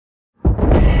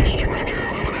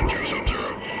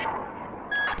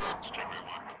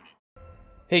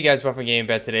Hey guys, welcome to Game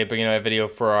Bet today, bringing out a video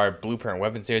for our blueprint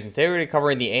weapon series, and today we're going to be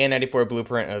covering the AN-94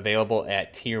 blueprint available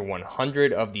at tier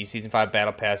 100 of the Season 5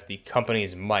 Battle Pass, the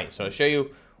Company's Might. So I'll show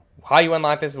you how you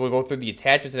unlock this, we'll go through the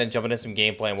attachments and then jump into some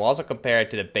gameplay, and we'll also compare it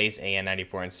to the base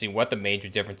AN-94 and see what the major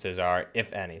differences are,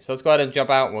 if any. So let's go ahead and jump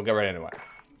out, and we'll get right into it.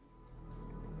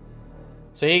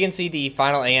 So here you can see the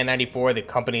final AN-94, the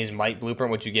Company's Might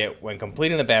blueprint, which you get when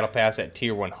completing the Battle Pass at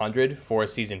tier 100 for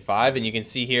Season 5, and you can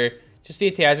see here just the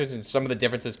attachments and some of the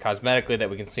differences cosmetically that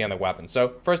we can see on the weapon.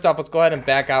 So first off, let's go ahead and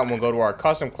back out and we'll go to our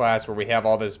custom class where we have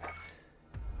all this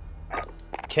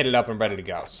kitted up and ready to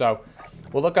go. So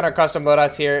we'll look at our custom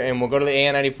loadouts here and we'll go to the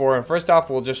AN-94, and first off,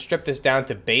 we'll just strip this down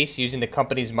to base using the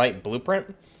Company's Might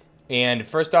blueprint. And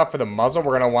first off, for the muzzle,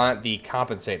 we're going to want the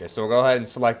compensator. So we'll go ahead and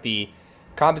select the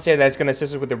compensator that's going to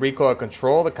assist us with the recoil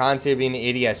control, the compensator being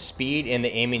the ADS speed and the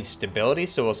aiming stability.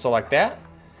 So we'll select that.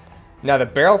 Now, the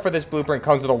barrel for this blueprint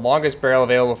comes with the longest barrel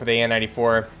available for the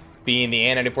AN-94, being the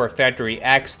AN-94 Factory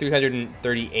X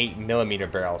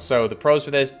 338mm barrel. So the pros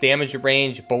for this: damage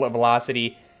range, bullet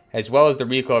velocity, as well as the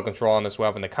recoil control on this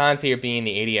weapon. The cons here being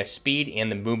the ADS speed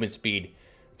and the movement speed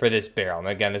for this barrel. And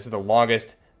again, this is the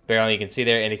longest barrel. You can see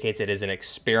there indicates it is an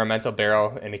experimental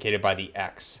barrel, indicated by the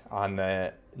X on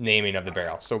the naming of the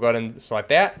barrel. So we'll go ahead and select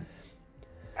that.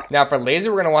 Now, for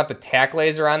laser, we're going to want the tack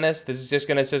laser on this. This is just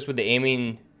going to assist with the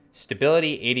aiming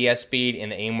stability, ADS speed,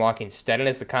 and the aim walking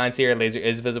steadiness. The cons here: laser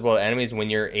is visible to enemies when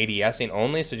you're ADSing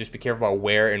only, so just be careful about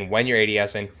where and when you're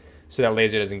ADSing so that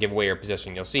laser doesn't give away your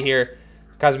position. You'll see here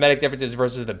cosmetic differences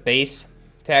versus the base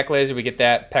tack laser. We get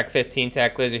that PEC 15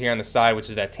 tack laser here on the side, which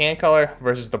is that tan color,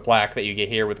 versus the black that you get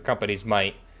here with the Company's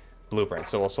Might blueprint.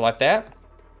 So we'll select that.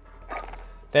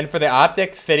 Then for the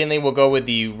optic, fittingly, we'll go with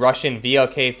the Russian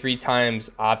VLK 3x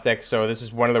optic. So this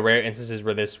is one of the rare instances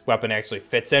where this weapon actually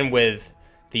fits in with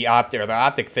the optic, or the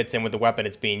optic fits in with the weapon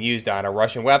it's being used on, a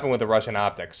Russian weapon with a Russian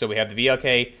optic. So we have the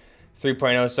VLK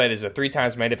 3.0 sight. This is a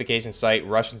 3x magnification sight,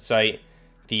 Russian sight.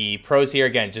 The pros here,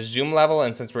 again, just zoom level,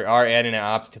 and since we are adding an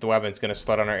optic to the weapon, it's going to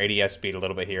slow down our ADS speed a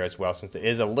little bit here as well, since it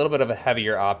is a little bit of a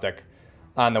heavier optic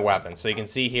on the weapon. So you can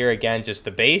see here, again, just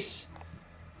the base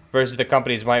versus the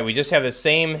Company's Might. We just have the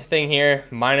same thing here,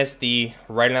 minus the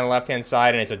right on the left-hand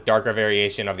side, and it's a darker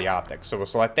variation of the optic. So we'll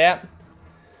select that.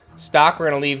 Stock, we're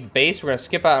going to leave the base. We're going to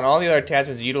skip out on all the other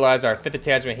attachments and utilize our fifth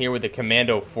attachment here with the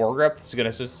Commando foregrip. This is going to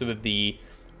assist with the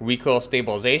recoil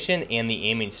stabilization and the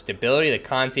aiming stability. The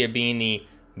cons here being the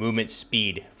movement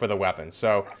speed for the weapon.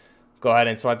 So go ahead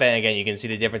and select that. And again, you can see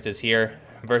the differences here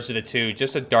versus the two,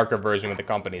 just a darker version with the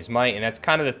Company's Might. And that's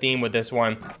kind of the theme with this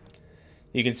one.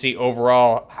 You can see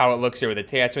overall how it looks here with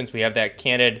attachments. We have that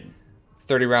candid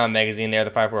 30-round magazine there,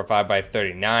 the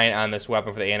 5.45x39 on this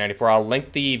weapon for the AN-94. I'll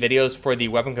link the videos for the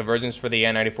weapon conversions for the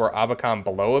AN-94 Abaka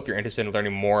below if you're interested in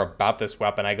learning more about this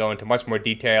weapon. I go into much more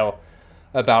detail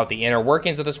about the inner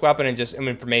workings of this weapon and just some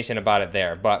information about it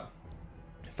there. But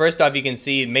first off, you can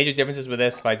see major differences with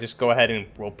this. If I just go ahead and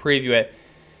we'll preview it,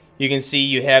 you can see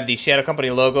you have the Shadow Company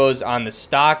logos on the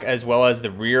stock as well as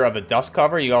the rear of the dust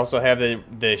cover. You also have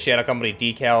the Shadow Company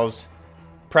decals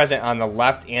present on the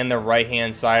left and the right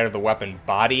hand side of the weapon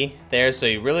body there. So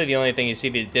really the only thing you see,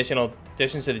 the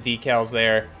additions to the decals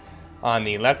there on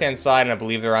the left hand side, and I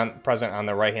believe they're present on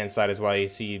the right hand side as well. You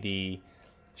see the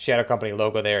Shadow Company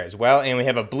logo there as well, and we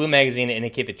have a blue magazine to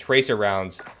indicate the tracer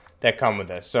rounds that come with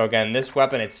this. So again, this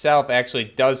weapon itself actually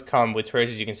does come with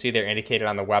tracers. You can see they're indicated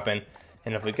on the weapon,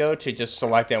 and if we go to just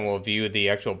select it and we'll view the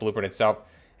actual blueprint itself,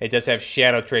 it does have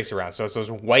shadow tracer rounds. So it's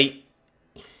those white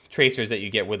tracers that you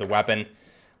get with the weapon.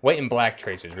 White and black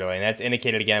tracers, really, and that's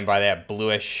indicated again by that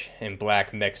bluish and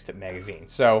black mixed magazine.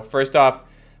 So first off,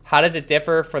 how does it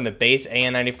differ from the base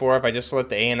AN-94? If I just select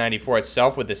the AN-94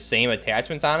 itself with the same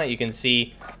attachments on it, you can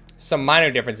see some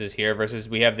minor differences here versus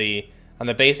we have on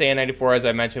the base AN-94, as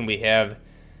I mentioned, we have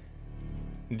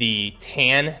the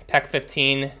tan PEC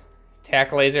 15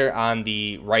 tack laser on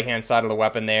the right-hand side of the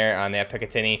weapon there on that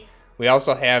Picatinny. We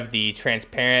also have the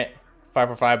transparent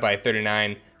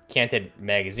 5.45x39 canted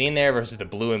magazine there versus the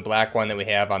blue and black one that we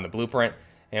have on the blueprint.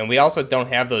 And we also don't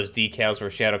have those decals for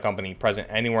Shadow Company present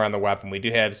anywhere on the weapon. We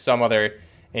do have some other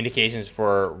indications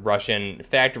for Russian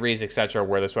factories, etc.,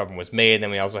 where this weapon was made.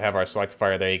 Then we also have our select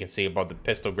fire there. You can see above the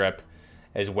pistol grip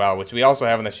as well, which we also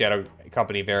have in the Shadow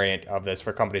Company variant of this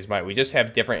for Company's Might. We just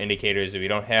have different indicators. We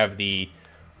don't have the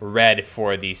red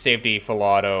for the safety, full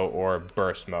auto, or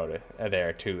burst mode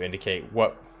there to indicate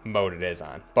what mode it is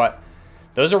on. But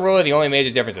those are really the only major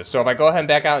differences. So if I go ahead and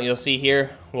back out, you'll see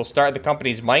here, we'll start the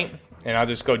Company's Might, and I'll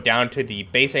just go down to the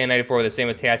base AN-94 with the same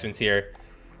attachments here.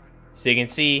 So you can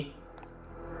see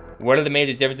what are the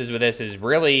major differences with this is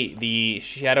really the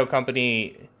Shadow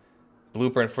Company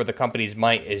blueprint for the company's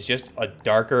might is just a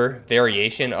darker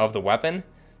variation of the weapon.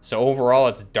 So overall,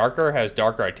 it's darker, has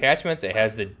darker attachments. It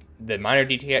has the minor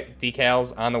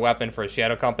decals on the weapon for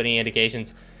Shadow Company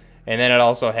indications. And then it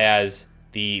also has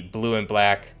the blue and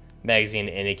black magazine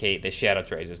to indicate the shadow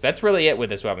traces. That's really it with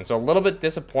this weapon. So a little bit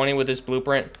disappointing with this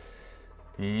blueprint.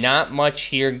 Not much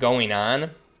here going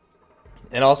on.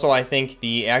 And also, I think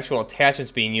the actual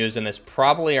attachments being used in this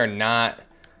probably are not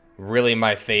really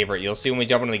my favorite. You'll see when we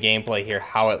jump into the gameplay here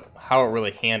how it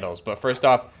really handles. But first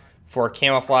off, for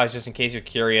camouflage, just in case you're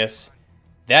curious,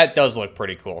 that does look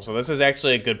pretty cool. So this is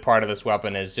actually a good part of this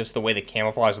weapon, is just the way the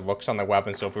camouflage looks on the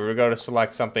weapon. So if we were to go to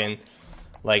select something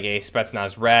like a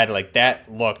Spetsnaz Red, like that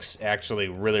looks actually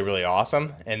really, really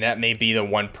awesome. And that may be the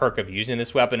one perk of using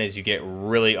this weapon, is you get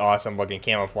really awesome looking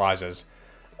camouflages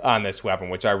on this weapon,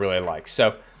 which I really like.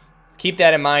 So keep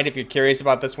that in mind if you're curious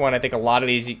about this one. I think a lot of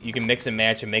these you can mix and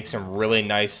match and make some really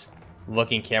nice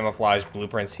looking camouflage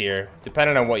blueprints here,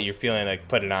 depending on what you're feeling like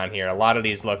put it on here. A lot of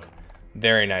these look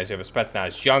very nice. We have a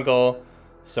Spetsnaz Jungle,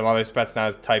 some other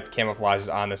Spetsnaz type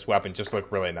camouflages on this weapon just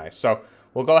look really nice. So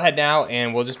we'll go ahead now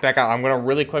and we'll just back out. I'm going to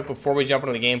really quick, before we jump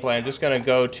into the gameplay, I'm just going to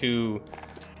go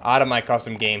out of my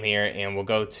custom game here, and we'll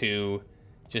go to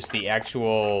just the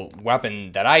actual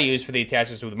weapon that I use for the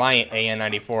attachments with my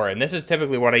AN-94. And this is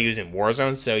typically what I use in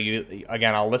Warzone. So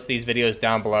again, I'll list these videos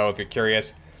down below if you're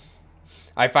curious.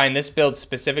 I find this build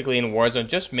specifically in Warzone,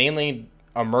 just mainly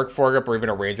a Merc foregrip or even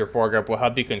a Ranger foregrip, will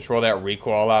help you control that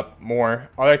recoil up more.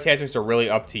 Other attachments are really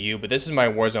up to you, but this is my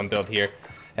Warzone build here.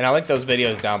 And I link those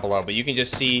videos down below, but you can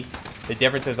just see the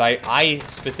differences. I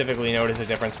specifically noticed a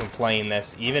difference when playing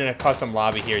this, even in a custom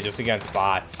lobby here, just against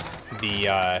bots.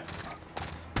 The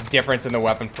difference in the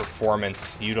weapon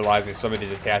performance utilizing some of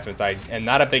these attachments. I am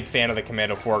not a big fan of the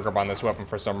Commando foregrip on this weapon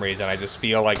for some reason. I just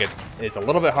feel like it's a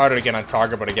little bit harder to get on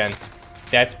target, but again,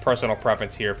 that's personal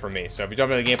preference here for me. So if you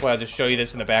jump into the gameplay, I'll just show you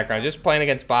this in the background. Just playing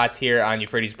against bots here on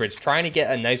Euphrates Bridge, trying to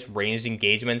get a nice ranged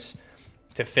engagements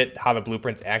to fit how the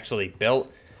blueprint's actually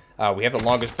built. We have the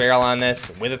longest barrel on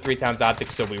this with a 3x optic,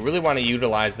 so we really want to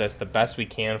utilize this the best we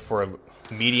can for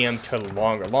medium to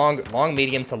long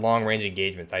medium to long range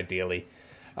engagements, ideally,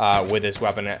 with this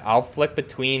weapon. I'll flick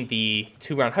between the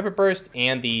 2-round hyperburst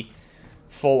and the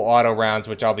full auto rounds,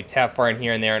 which I'll be tap firing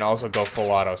here and there, and also go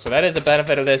full auto. So that is a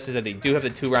benefit of this, is that they do have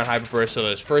the 2-round hyperburst, so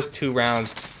those first 2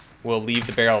 rounds will leave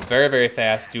the barrel very, very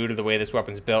fast due to the way this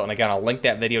weapon's built. And again, I'll link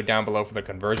that video down below for the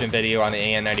conversion video on the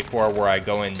AN-94, where I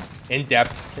go in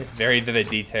depth, very vivid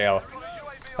detail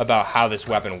about how this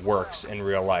weapon works in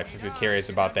real life, if you're curious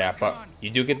about that. But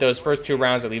you do get those first 2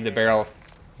 rounds that leave the barrel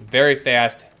very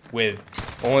fast with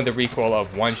only the recoil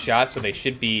of 1 shot, so they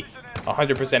should be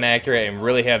 100% accurate and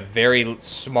really have very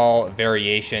small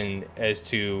variation as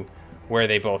to where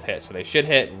they both hit. So they should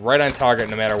hit right on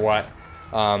target no matter what.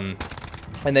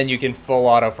 And then you can full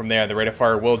auto from there. The rate of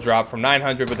fire will drop from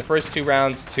 900 with the first 2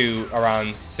 rounds to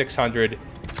around 600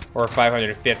 or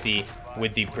 550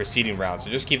 with the preceding rounds. So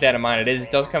just keep that in mind.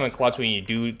 It does come in clutch when you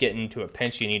do get into a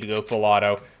pinch. You need to go full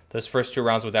auto. Those first 2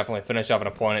 rounds will definitely finish off an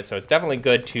opponent. So it's definitely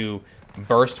good to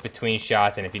burst between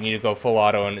shots, and if you need to go full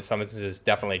auto in some instances,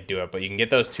 definitely do it. But you can get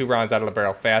those 2 rounds out of the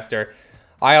barrel faster.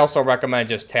 I also recommend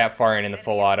just tap firing in the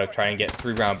full auto, try and get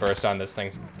 3-round bursts on this thing,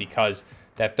 because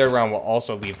that 3rd round will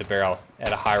also leave the barrel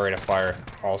at a high rate of fire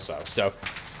also. So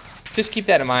just keep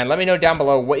that in mind. Let me know down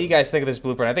below what you guys think of this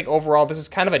blueprint. I think overall this is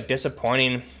kind of a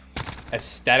disappointing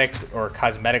aesthetic or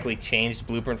cosmetically changed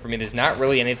blueprint for me. There's not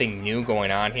really anything new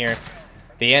going on here.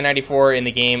 The AN-94 in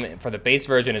the game for the base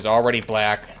version is already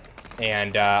black,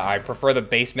 and I prefer the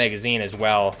base magazine as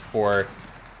well for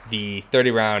the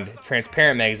 30-round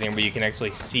transparent magazine, where you can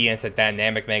actually see, it's a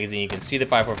dynamic magazine. You can see the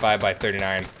 5.5 by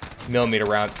 39mm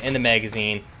rounds in the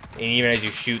magazine, and even as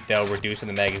you shoot, they'll reduce in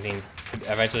the magazine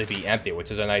to eventually be empty, which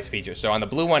is a nice feature. So on the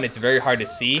blue one, it's very hard to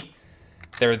see.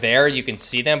 They're there, you can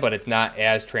see them, but it's not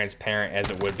as transparent as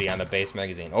it would be on the base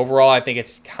magazine. Overall, I think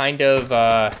it's kind of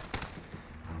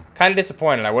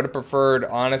disappointed. I would have preferred,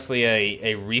 honestly,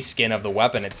 a reskin of the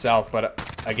weapon itself, but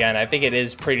again, I think it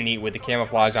is pretty neat with the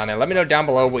camouflage on there. Let me know down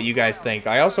below what you guys think.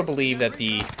 I also believe that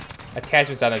the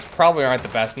attachments on this probably aren't the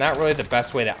best. Not really the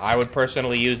best way that I would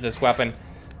personally use this weapon.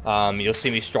 You'll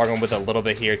see me struggling with it a little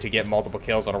bit here to get multiple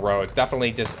kills in a row. It's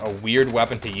definitely just a weird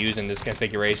weapon to use in this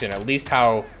configuration, at least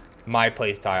how my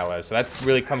playstyle is. So that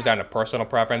really comes down to personal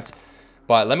preference.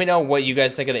 But let me know what you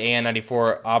guys think of the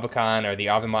AN-94 Abaka or the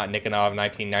Avtomat Nikonova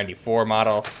 1994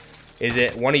 model. Is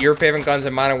it one of your favorite guns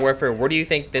in Modern Warfare? Where do you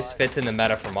think this fits in the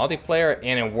meta for multiplayer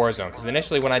and in Warzone? Because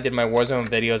initially when I did my Warzone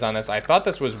videos on this, I thought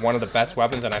this was one of the best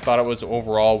weapons, and I thought it was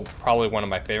overall probably one of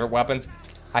my favorite weapons.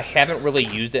 I haven't really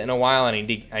used it in a while, and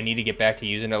I need to get back to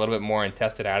using it a little bit more and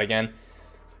test it out again.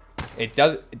 It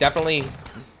definitely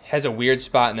has a weird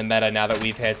spot in the meta now that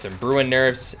we've had some Bruin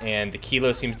nerfs, and the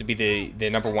Kilo seems to be the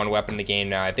 #1 weapon in the game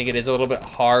now. I think it is a little bit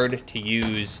hard to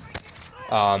use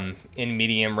in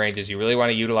medium ranges. You really want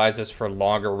to utilize this for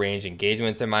longer range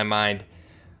engagements in my mind,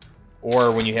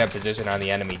 or when you have position on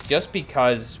the enemy, just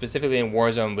because specifically in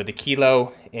Warzone with the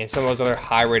Kilo and some of those other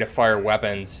high rate of fire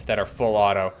weapons that are full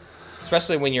auto,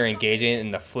 especially when you're engaging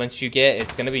and the flinch you get,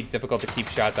 it's going to be difficult to keep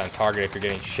shots on target if you're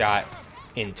getting shot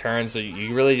in turns. So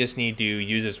you really just need to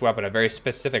use this weapon a very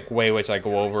specific way, which I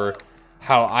go over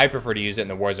how I prefer to use it in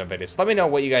the Warzone videos. So let me know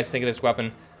what you guys think of this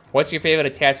weapon. What's your favorite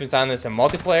attachments on this in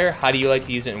multiplayer? How do you like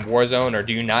to use it in Warzone, or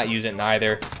do you not use it in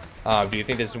either? Do you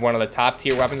think this is one of the top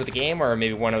tier weapons of the game, or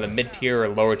maybe one of the mid tier or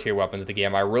lower tier weapons of the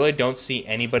game? I really don't see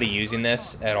anybody using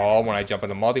this at all when I jump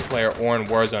into multiplayer or in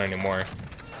Warzone anymore.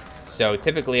 So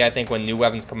typically, I think when new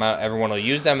weapons come out, everyone will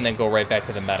use them and then go right back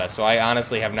to the meta. So I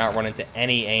honestly have not run into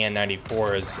any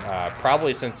AN-94s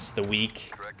probably since the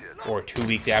week or 2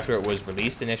 weeks after it was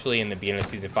released initially in the beginning of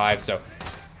Season 5. So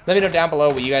let me know down below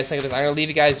what you guys think of this. I'm going to leave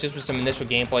you guys just with some initial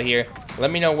gameplay here.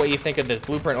 Let me know what you think of this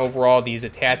blueprint overall, these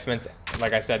attachments.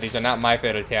 Like I said, these are not my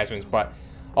favorite attachments, but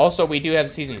also we do have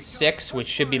Season 6, which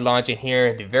should be launching here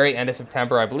at the very end of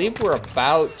September. I believe we're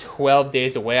about 12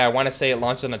 days away. I want to say it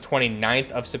launched on the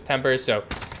 29th of September, so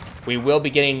we will be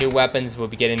getting new weapons. We'll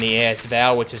be getting the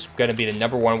AS-Val, which is going to be the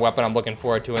 #1 weapon I'm looking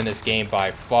forward to in this game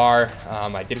by far.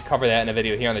 I did cover that in a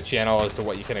video here on the channel as to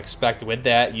what you can expect with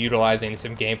that, utilizing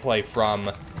some gameplay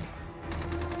from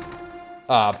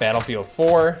Battlefield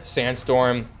 4,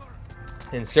 Sandstorm,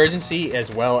 Insurgency,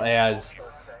 as well as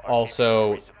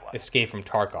also Escape from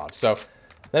Tarkov. So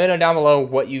let me know down below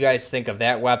what you guys think of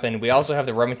that weapon. We also have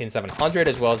the Remington 700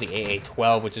 as well as the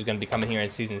AA-12, which is going to be coming here in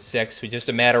Season 6. It's just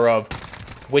a matter of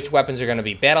which weapons are going to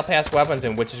be Battle Pass weapons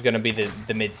and which is going to be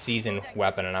the mid-season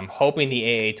weapon. And I'm hoping the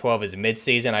AA-12 is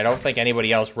mid-season. I don't think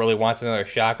anybody else really wants another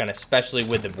shotgun, especially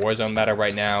with the Warzone meta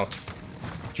right now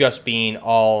just being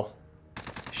all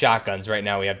shotguns right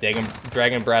now. We have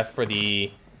Dragon Breath for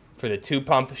the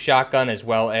 2-pump shotgun, as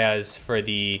well as for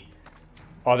the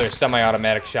other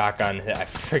semi-automatic shotgun. I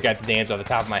forgot the names off the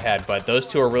top of my head, but those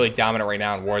two are really dominant right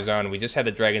now in Warzone. We just had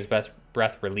the Dragon's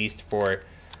Breath released for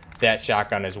that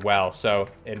shotgun as well, so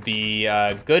it'd be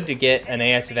good to get an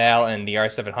AS-Val and the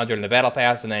R700 in the Battle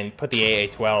Pass, and then put the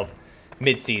AA-12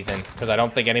 mid-season, because I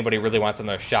don't think anybody really wants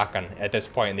another shotgun at this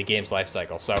point in the game's life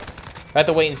cycle. So I have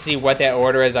to wait and see what that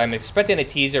order is. I'm expecting a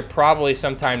teaser probably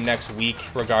sometime next week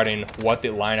regarding what the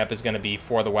lineup is going to be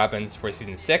for the weapons for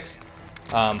Season 6.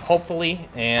 Hopefully,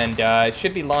 and it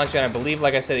should be launched on, I believe,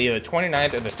 like I said, either the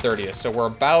 29th or the 30th. So we're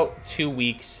about 2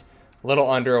 weeks, a little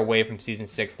under away from Season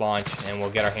 6 launch, and we'll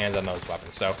get our hands on those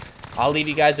weapons. So I'll leave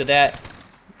you guys with that.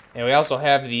 And we also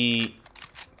have the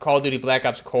Call of Duty Black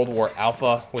Ops Cold War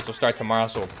Alpha, which will start tomorrow.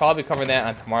 So we'll probably cover that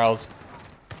on tomorrow's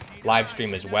live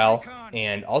stream as well.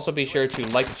 And also be sure to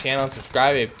like the channel and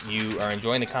subscribe if you are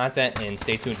enjoying the content, and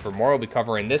stay tuned for more. We'll be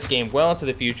covering this game well into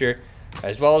the future,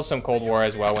 as well as some Cold War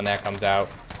as well when that comes out.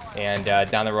 And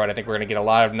down the road, I think we're going to get a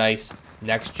lot of nice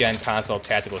next-gen console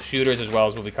tactical shooters, as well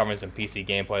as we'll be covering some PC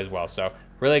gameplay as well. So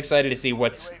really excited to see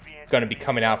what's going to be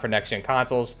coming out for next-gen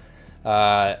consoles.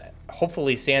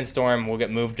 Hopefully Sandstorm will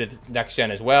get moved to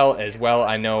next-gen as well.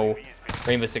 I know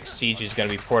Rainbow Six Siege is going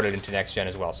to be ported into next-gen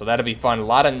as well. So that'll be fun. A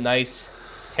lot of nice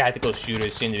tactical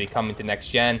shooters seem to be coming to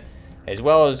next-gen, as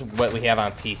well as what we have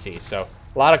on PC. So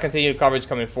a lot of continued coverage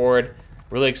coming forward.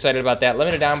 Really excited about that. Let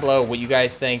me know down below what you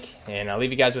guys think, and I'll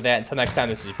leave you guys with that. Until next time,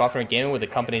 this is bluepritn Gaming with the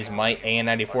company's Might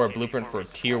AN-94 blueprint for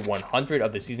Tier 100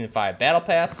 of the Season 5 Battle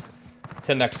Pass.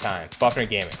 Until next time, bluepritn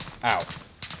Gaming, out.